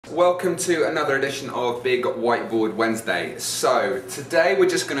welcome to another edition of Big Whiteboard Wednesday. So today we're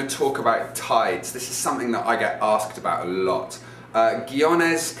just going to talk about tides. This is something that I get asked about a lot. Playa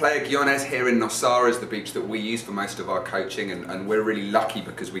Guiones here in Nosara is the beach that we use for most of our coaching, and we're really lucky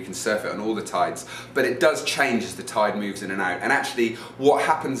because we can surf it on all the tides. But it does change as the tide moves in and out, and actually what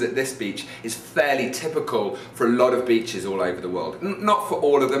happens at this beach is fairly typical for a lot of beaches all over the world. Not for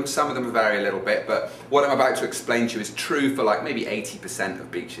all of them, some of them vary a little bit, but what I'm about to explain to you is true for like maybe 80%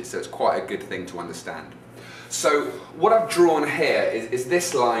 of beaches, so it's quite a good thing to understand. So what I've drawn here is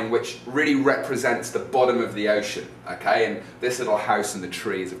this line, which really represents the bottom of the ocean, okay? And this little house and the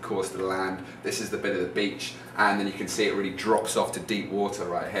trees, of course, the land. This is the bit of the beach, and then you can see it really drops off to deep water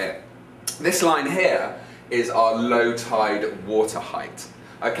right here. This line here is our low tide water height.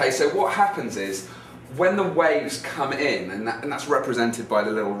 Okay, so what happens is, when the waves come in, and that's represented by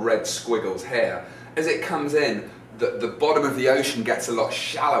the little red squiggles here, as it comes in, the bottom of the ocean gets a lot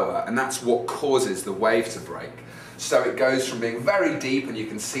shallower, and that's what causes the wave to break. So it goes from being very deep, and you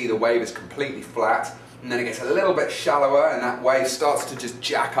can see the wave is completely flat, and then it gets a little bit shallower, and that wave starts to just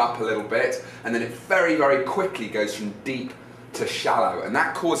jack up a little bit, and then it very, very quickly goes from deep to shallow, and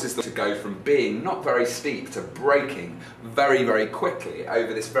that causes them to go from being not very steep to breaking very, very quickly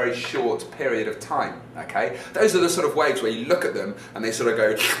over this very short period of time, okay? Those are the sort of waves where you look at them, and they sort of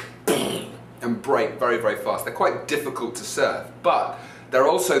go and break very, very fast. They're quite difficult to surf, but they're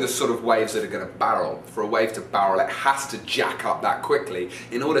also the sort of waves that are going to barrel. For a wave to barrel, it has to jack up that quickly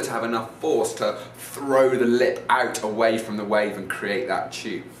in order to have enough force to throw the lip out away from the wave and create that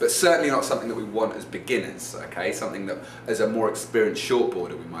tube. But certainly not something that we want as beginners, okay? Something that as a more experienced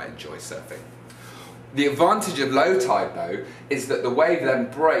shortboarder we might enjoy surfing. The advantage of low tide though is that the wave then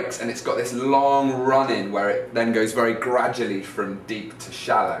breaks and it's got this long run-in where it then goes very gradually from deep to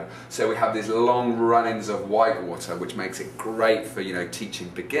shallow. So we have these long run-ins of whitewater, which makes it great for, you know, teaching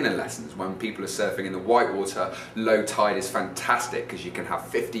beginner lessons. When people are surfing in the whitewater, low tide is fantastic because you can have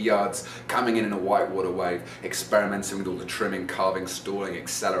 50 yards coming in a whitewater wave, experimenting with all the trimming, carving, stalling,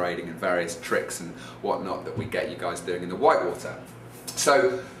 accelerating and various tricks and whatnot that we get you guys doing in the whitewater.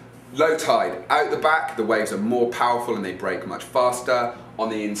 So low tide, out the back, the waves are more powerful and they break much faster. On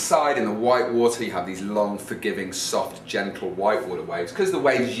the inside, in the white water, you have these long, forgiving, soft, gentle whitewater waves because the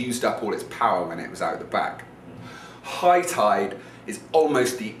waves used up all its power when it was out the back. High tide is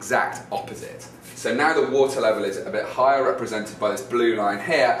almost the exact opposite. So now the water level is a bit higher, represented by this blue line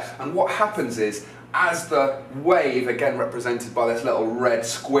here, and what happens is, as the wave, again represented by this little red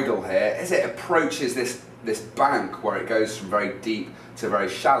squiggle here, as it approaches this bank where it goes from very deep to very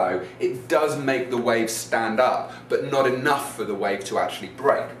shallow, it does make the wave stand up, but not enough for the wave to actually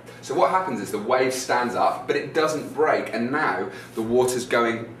break. So what happens is the wave stands up, but it doesn't break, and now the water's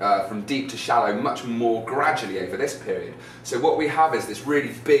going from deep to shallow much more gradually over this period. So what we have is this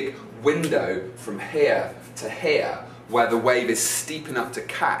really big window from here to here, where the wave is steep enough to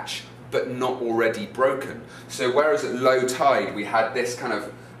catch, but not already broken. So whereas at low tide we had this kind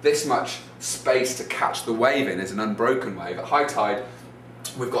of this much space to catch the wave in as an unbroken wave, at high tide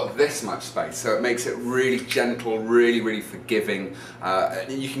we've got this much space, so it makes it really gentle, really, really forgiving.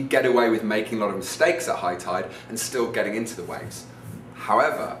 You can get away with making a lot of mistakes at high tide and still getting into the waves.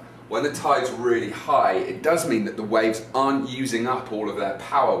 However, when the tide's really high, it does mean that the waves aren't using up all of their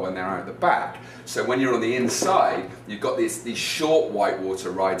power when they're out the back. So when you're on the inside, you've got these short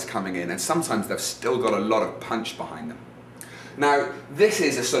whitewater rides coming in, and sometimes they've still got a lot of punch behind them. Now, this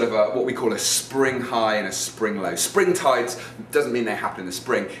is a sort of what we call a spring high and a spring low. Spring tides doesn't mean they happen in the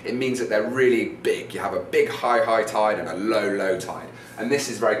spring, it means that they're really big. You have a big high tide and a low tide. And this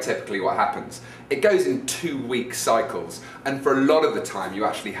is very typically what happens. It goes in 2-week cycles, and for a lot of the time you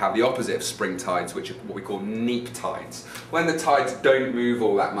actually have the opposite of spring tides, which are what we call neap tides. When the tides don't move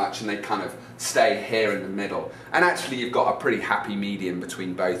all that much and they kind of stay here in the middle. And actually you've got a pretty happy medium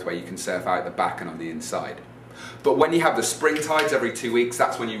between both where you can surf out the back and on the inside. But when you have the spring tides every 2 weeks,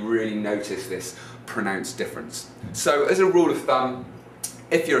 that's when you really notice this pronounced difference. So as a rule of thumb,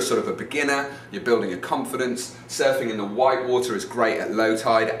 if you're sort of a beginner, you're building your confidence, surfing in the white water is great at low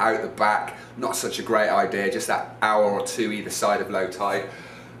tide, out the back, not such a great idea, just that hour or two either side of low tide.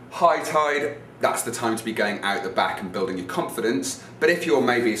 High tide, that's the time to be going out the back and building your confidence. But if you're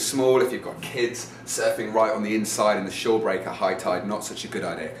maybe small, if you've got kids, surfing right on the inside in the shore break at high tide, not such a good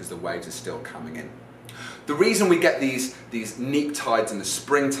idea because the waves are still coming in. The reason we get these neap tides and the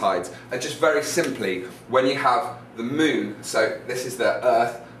spring tides are just very simply when you have the moon, so this is the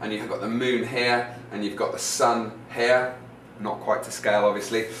Earth, and you've got the moon here, and you've got the sun here, not quite to scale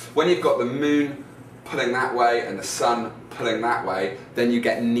obviously. When you've got the moon pulling that way and the sun pulling that way, then you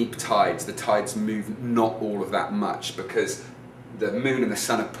get neap tides. The tides move not all of that much because the moon and the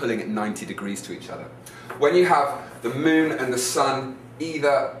sun are pulling at 90 degrees to each other. When you have the moon and the sun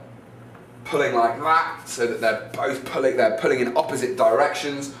either pulling like that, so that they're both pulling in opposite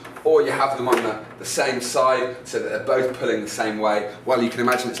directions, or you have them on the same side, so that they're both pulling the same way, well, you can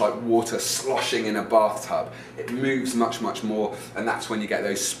imagine it's like water sloshing in a bathtub. It moves much, much more, and that's when you get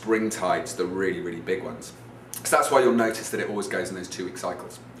those spring tides, the really, really big ones. So that's why you'll notice that it always goes in those 2-week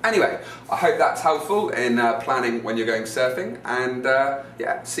cycles. Anyway, I hope that's helpful in planning when you're going surfing, and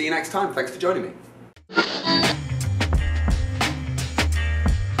yeah, see you next time. Thanks for joining me.